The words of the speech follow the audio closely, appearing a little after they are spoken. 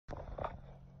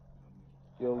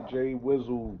Yo, Jay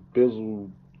Wizzle,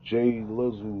 Bizzle, Jay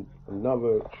Lizzle,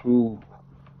 another true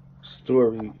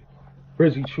story.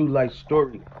 Rizzy True Life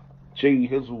story. Jay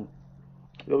Hizzle.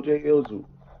 Yo, Jay Hizzle.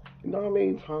 You know what I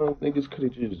mean? Times niggas could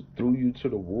have just threw you to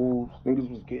the wolves. Niggas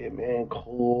was getting man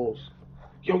calls.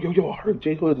 Yo, I heard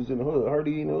Jay Hood is in the hood. I heard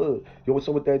he in the hood. Yo, what's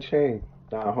up with that chain?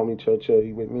 Nah, homie, chill,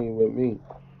 he with me.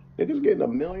 Niggas getting a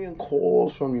million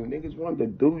calls from you. Niggas wanted to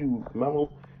do you. Remember?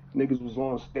 Niggas was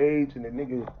on stage and the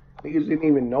niggas didn't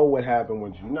even know what happened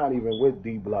with you. You're not even with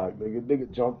D Block.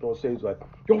 Nigga jumped on stage like,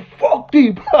 yo, fuck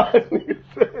D Block.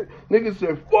 Nigga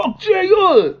said, fuck J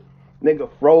Hood. Nigga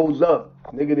froze up.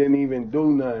 Nigga didn't even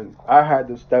do nothing. I had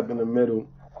to step in the middle.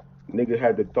 Nigga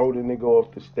had to throw the nigga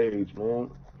off the stage, man.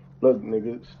 Look,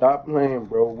 nigga, stop playing,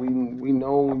 bro. We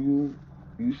know you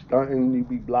stunting, you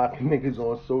be blocking niggas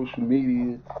on social media.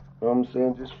 You know what I'm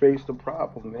saying? Just face the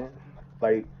problem, man.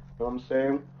 Like, you know what I'm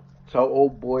saying? Tell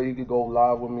old boy he could go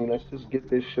live with me. Let's just get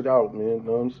this shit out, man. You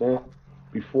know what I'm saying?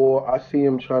 Before I see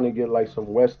him trying to get like some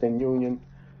Western Union,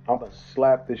 I'ma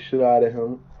slap the shit out of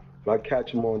him. If I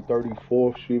catch him on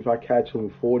 34th Street, if I catch him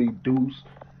with 40 Deuce,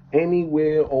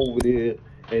 anywhere over there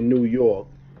in New York,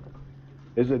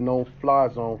 there's a no-fly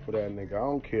zone for that nigga. I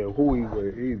don't care who he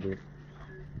with either.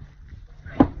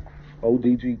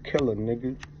 ODG killer,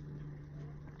 nigga.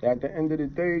 At the end of the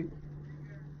day, you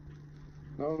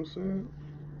know what I'm saying?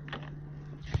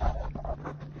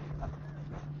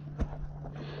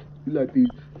 You let these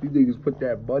niggas put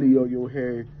that buddy on your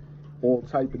head, all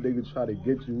type of niggas try to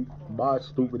get you. My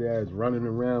stupid ass running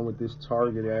around with this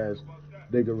target ass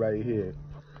nigga right here.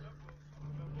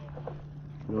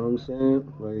 You know what I'm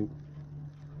saying? Like,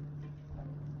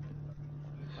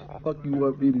 fuck you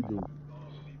want me to do?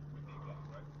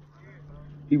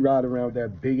 He ride around with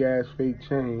that big ass fake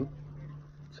chain,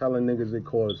 telling niggas it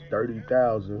costs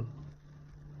 30,000.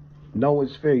 No,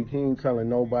 it's fake. He ain't telling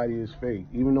nobody it's fake.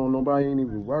 Even though nobody ain't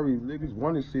even worried. Niggas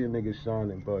want to see a nigga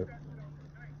shining, but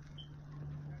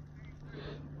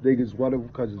niggas want him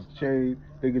because it's chain.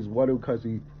 Niggas want him because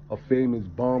he a famous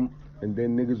bum. And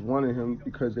then niggas wanted him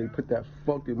because they put that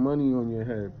fucking money on your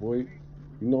head, boy. You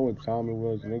know what time it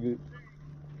was, nigga. You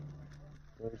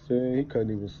know what I'm saying? He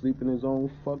couldn't even sleep in his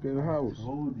own fucking house. I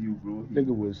told you, bro.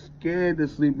 Nigga was scared to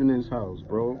sleep in his house,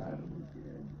 bro.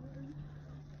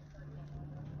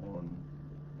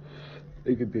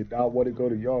 Nigga did not want to go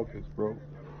to Yonkers, bro.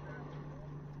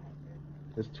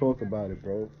 Let's talk about it,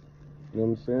 bro. You know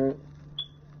what I'm saying?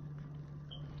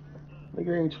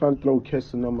 Nigga ain't trying to throw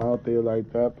kissing them out there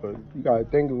like that, but you gotta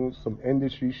think of some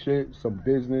industry shit, some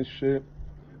business shit.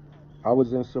 I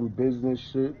was in some business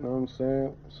shit, you know what I'm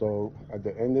saying? So at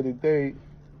the end of the day,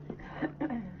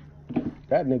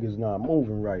 that nigga's not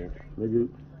moving right, nigga.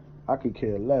 I could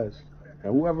care less.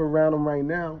 And whoever around him right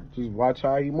now, just watch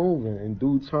how he moving. In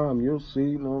due time, you'll see,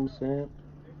 you know what I'm saying?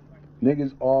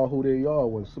 Niggas are who they are.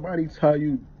 When somebody tell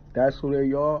you that's who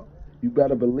they are, you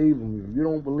better believe them. If you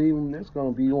don't believe them, that's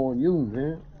gonna be on you, man.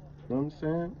 You know what I'm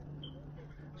saying?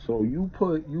 So you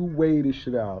weigh this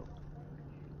shit out.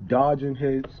 Dodging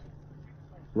hits,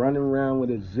 running around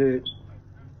with a zit.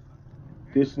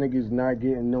 This nigga's not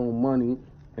getting no money.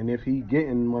 And if he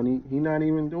getting money, he not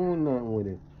even doing nothing with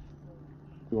it.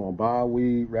 You gonna buy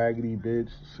weed, raggedy bitch,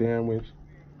 sandwich,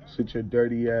 sit your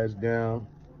dirty ass down,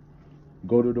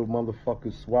 go to the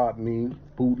motherfucking swap meet,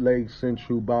 bootleg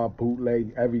Central, buy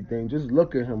bootleg everything. Just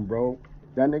look at him, bro.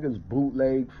 That nigga's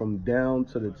bootleg from down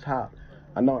to the top.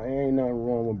 I know ain't nothing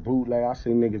wrong with bootleg. I see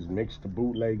niggas mix the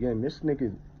bootleg in. This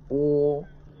nigga's all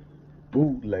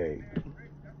bootleg.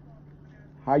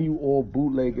 How you all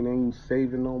bootleg and ain't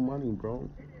saving no money, bro?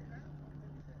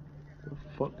 What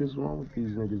the fuck is wrong with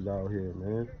these niggas out here,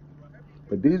 man?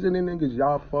 But these are the niggas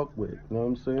y'all fuck with, you know what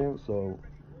I'm saying? So,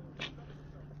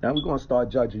 now we gonna start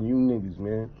judging you niggas,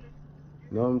 man.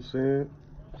 You know what I'm saying?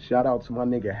 Shout out to my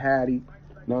nigga Hattie, you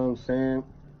know what I'm saying?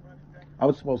 I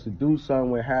was supposed to do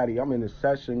something with Hattie. I'm in a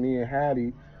session, me and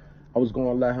Hattie. I was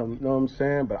gonna let him, you know what I'm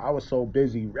saying? But I was so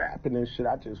busy rapping and shit,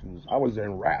 I was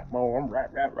in rap mode. I'm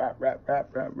rap. You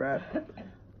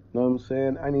know what I'm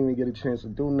saying? I didn't even get a chance to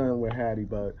do nothing with Hattie,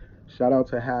 but shout out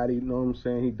to Hattie, you know what I'm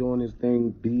saying? He doing his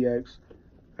thing, BX.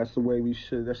 That's the way we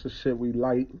should, that's the shit we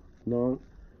like, you know?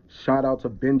 Shout out to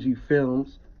Benji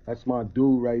Films. That's my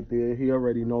dude right there. He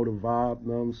already know the vibe,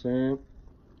 you know what I'm saying?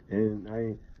 And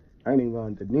I ain't even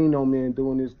gonna the Nino man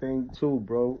doing this thing too,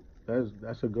 bro.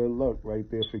 That's a good look right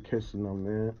there for kissing them,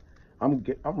 man. I'm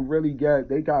really glad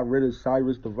they got rid of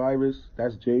Cyrus the Virus.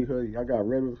 That's J Hood. Y'all got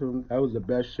rid of him. That was the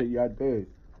best shit y'all did.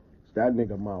 That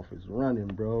nigga mouth is running,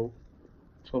 bro.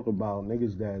 Talk about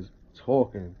niggas that's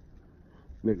talking.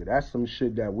 Nigga, that's some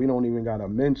shit that we don't even gotta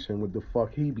mention what the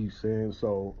fuck he be saying.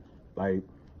 So, like,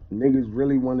 Niggas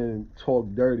really want to talk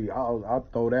dirty. I'll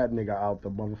throw that nigga out the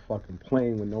motherfucking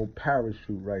plane with no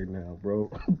parachute right now, bro.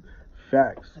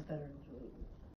 Facts.